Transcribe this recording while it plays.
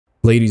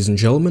Ladies and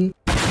gentlemen,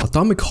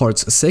 Atomic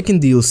Heart's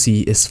second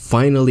DLC is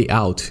finally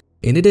out,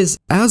 and it is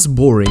as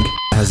boring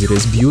as it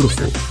is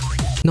beautiful.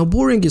 Now,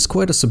 boring is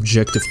quite a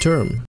subjective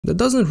term that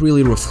doesn't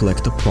really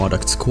reflect the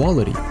product's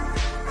quality.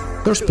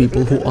 There's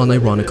people who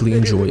unironically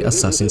enjoy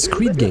Assassin's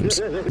Creed games,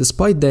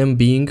 despite them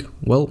being,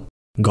 well,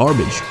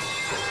 garbage.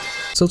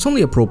 So it's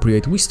only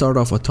appropriate we start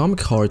off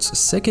Atomic Heart's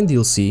second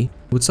DLC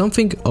with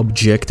something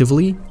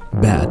objectively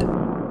bad.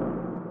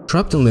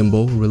 Trapped in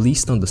Limbo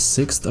released on the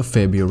 6th of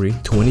February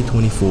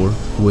 2024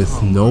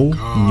 with no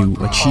new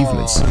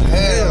achievements.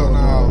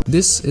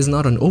 This is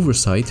not an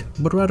oversight,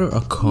 but rather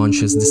a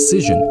conscious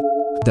decision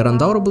that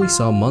undoubtedly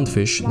saw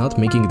Mundfish not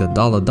making the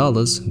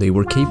dollars they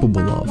were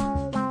capable of.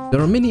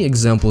 There are many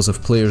examples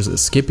of players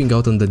skipping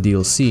out on the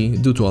DLC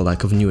due to a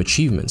lack of new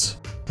achievements,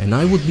 and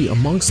I would be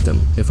amongst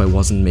them if I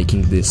wasn't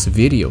making this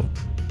video.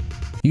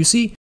 You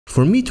see,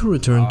 for me to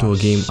return to a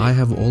game I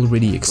have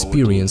already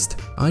experienced,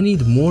 I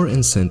need more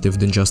incentive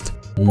than just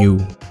new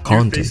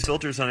content.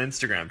 Filters on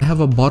Instagram. I have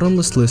a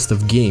bottomless list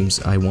of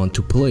games I want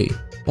to play,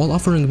 all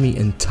offering me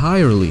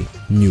entirely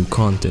new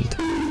content.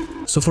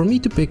 So for me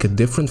to pick a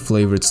different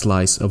flavored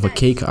slice of a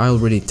cake I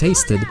already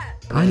tasted,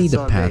 I need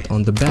a pat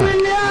on the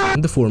back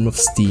in the form of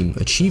Steam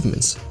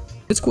achievements.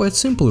 It's quite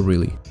simple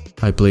really.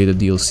 I play the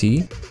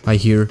DLC, I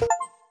hear,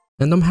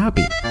 and I'm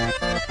happy.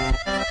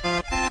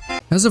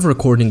 As of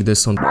recording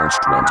this on March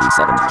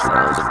 27,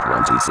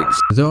 2026,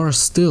 there are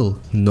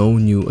still no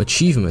new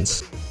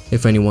achievements.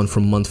 If anyone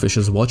from Mundfish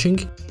is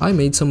watching, I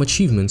made some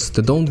achievements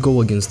that don't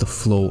go against the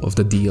flow of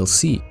the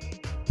DLC.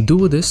 Do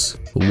with this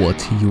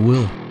what you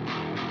will.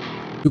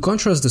 To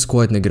contrast this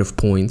quite negative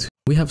point,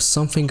 we have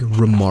something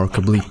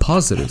remarkably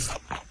positive.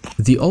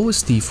 The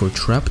OST for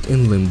Trapped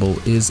in Limbo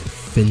is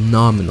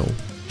phenomenal.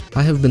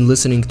 I have been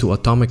listening to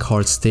Atomic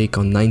Heart's take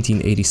on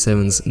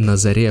 1987's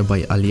Nazaré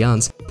by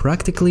Allianz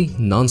practically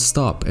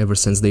non-stop ever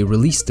since they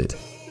released it.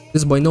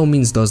 This by no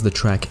means does the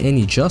track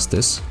any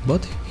justice,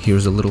 but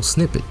here's a little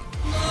snippet.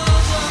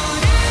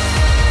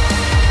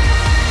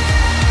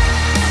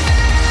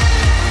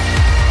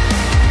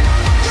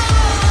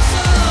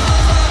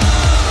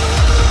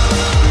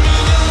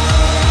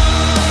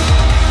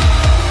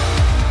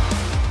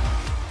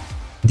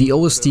 The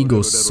OST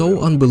goes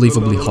so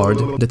unbelievably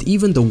hard that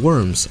even the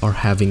worms are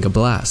having a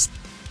blast.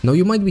 Now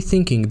you might be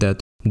thinking that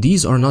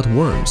these are not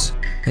worms,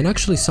 and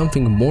actually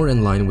something more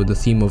in line with the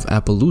theme of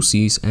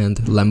Appaloosis and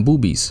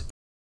Lamboobies.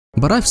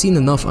 But I've seen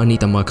enough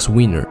Anita Max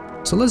Wiener,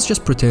 so let's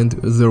just pretend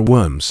they're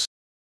worms.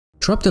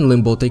 Trapped in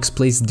Limbo takes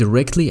place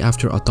directly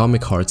after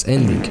Atomic Heart's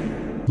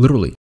ending.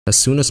 Literally, as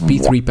soon as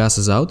P3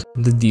 passes out,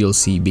 the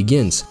DLC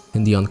begins,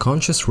 in the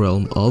unconscious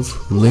realm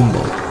of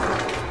Limbo.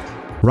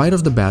 Right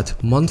off the bat,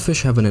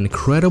 Mundfish have an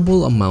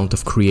incredible amount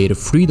of creative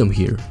freedom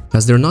here,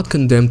 as they're not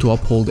condemned to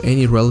uphold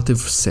any relative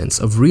sense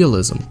of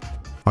realism.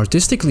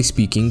 Artistically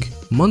speaking,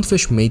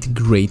 Mundfish made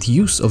great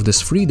use of this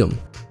freedom,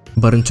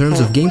 but in terms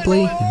of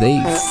gameplay, they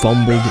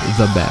fumbled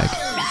the bag.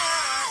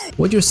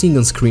 What you're seeing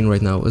on screen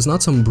right now is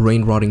not some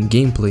brain-rotting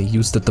gameplay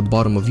used at the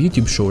bottom of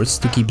YouTube shorts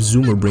to keep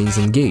zoomer brains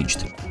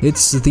engaged.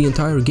 It's the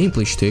entire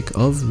gameplay shtick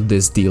of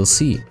this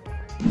DLC.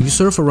 You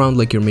surf around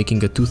like you're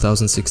making a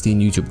 2016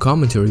 YouTube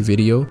commentary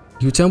video,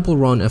 you temple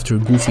run after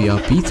goofy up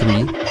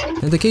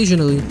P3, and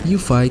occasionally you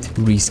fight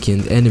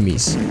reskinned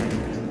enemies.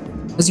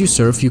 As you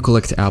surf, you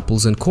collect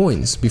apples and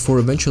coins before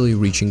eventually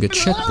reaching a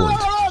checkpoint,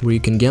 where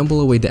you can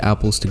gamble away the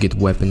apples to get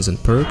weapons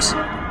and perks,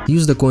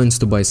 use the coins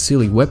to buy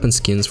silly weapon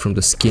skins from the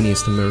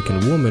skinniest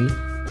American woman,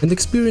 and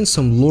experience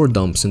some lore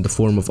dumps in the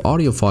form of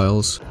audio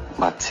files,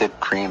 my tip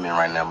creaming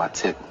right now, my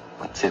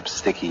tip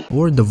sticky,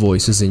 or the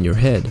voices in your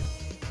head.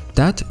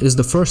 That is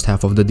the first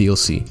half of the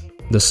DLC.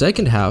 The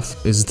second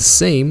half is the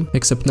same,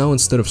 except now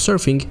instead of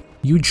surfing,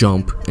 you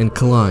jump and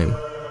climb.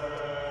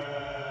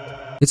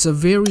 It's a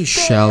very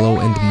shallow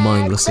and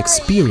mindless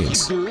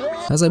experience,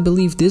 as I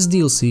believe this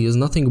DLC is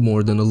nothing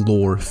more than a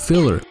lore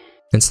filler.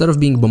 Instead of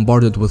being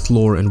bombarded with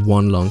lore in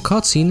one long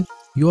cutscene,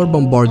 you are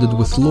bombarded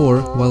with lore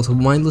while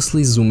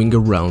mindlessly zooming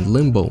around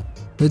Limbo.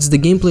 It's the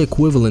gameplay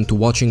equivalent to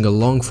watching a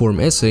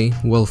long-form essay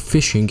while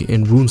fishing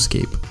in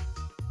RuneScape.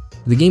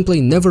 The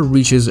gameplay never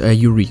reaches a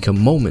eureka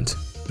moment.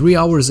 3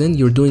 hours in,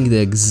 you're doing the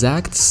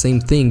exact same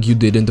thing you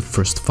did in the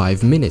first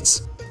 5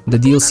 minutes. The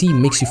DLC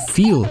makes you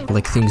feel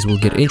like things will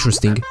get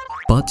interesting,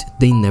 but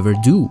they never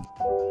do.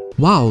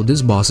 Wow,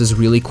 this boss is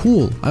really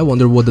cool. I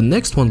wonder what the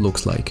next one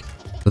looks like.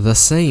 The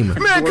same.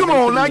 Man, come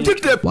on, now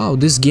get that. Wow,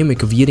 this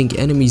gimmick of yeeting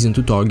enemies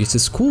into targets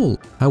is cool.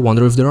 I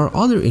wonder if there are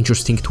other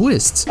interesting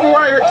twists.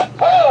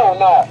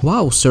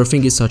 Wow,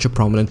 surfing is such a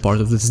prominent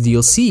part of this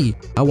DLC.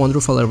 I wonder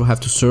if I'll ever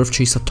have to surf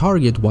chase a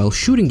target while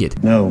shooting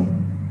it. No.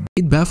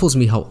 It baffles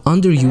me how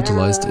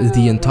underutilized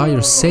the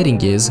entire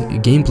setting is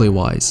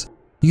gameplay-wise.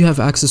 You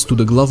have access to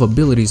the glove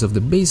abilities of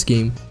the base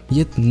game,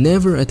 yet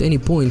never at any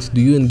point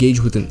do you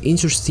engage with an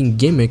interesting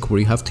gimmick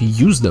where you have to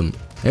use them.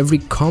 Every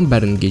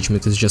combat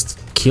engagement is just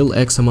kill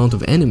X amount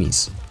of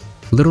enemies.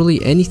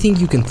 Literally anything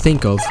you can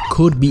think of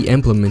could be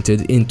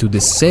implemented into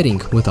this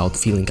setting without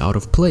feeling out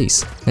of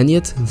place. And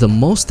yet, the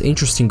most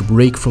interesting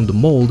break from the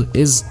mold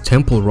is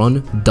Temple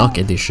Run Duck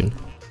Edition.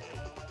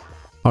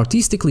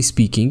 Artistically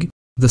speaking,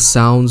 the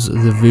sounds,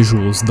 the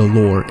visuals, the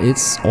lore,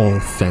 it's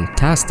all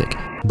fantastic,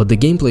 but the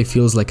gameplay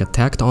feels like a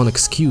tacked-on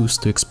excuse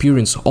to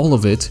experience all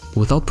of it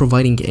without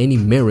providing any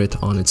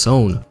merit on its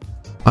own.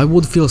 I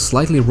would feel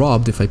slightly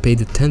robbed if I paid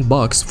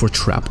 $10 for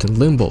Trapped in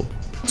Limbo.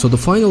 So the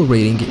final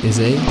rating is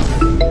a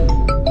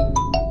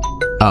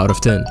out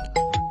of 10.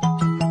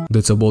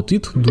 That's about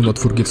it. Do not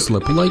forget to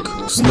slap like,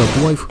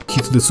 slap live,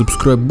 hit the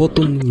subscribe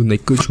button and I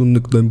catch you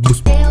next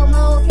time.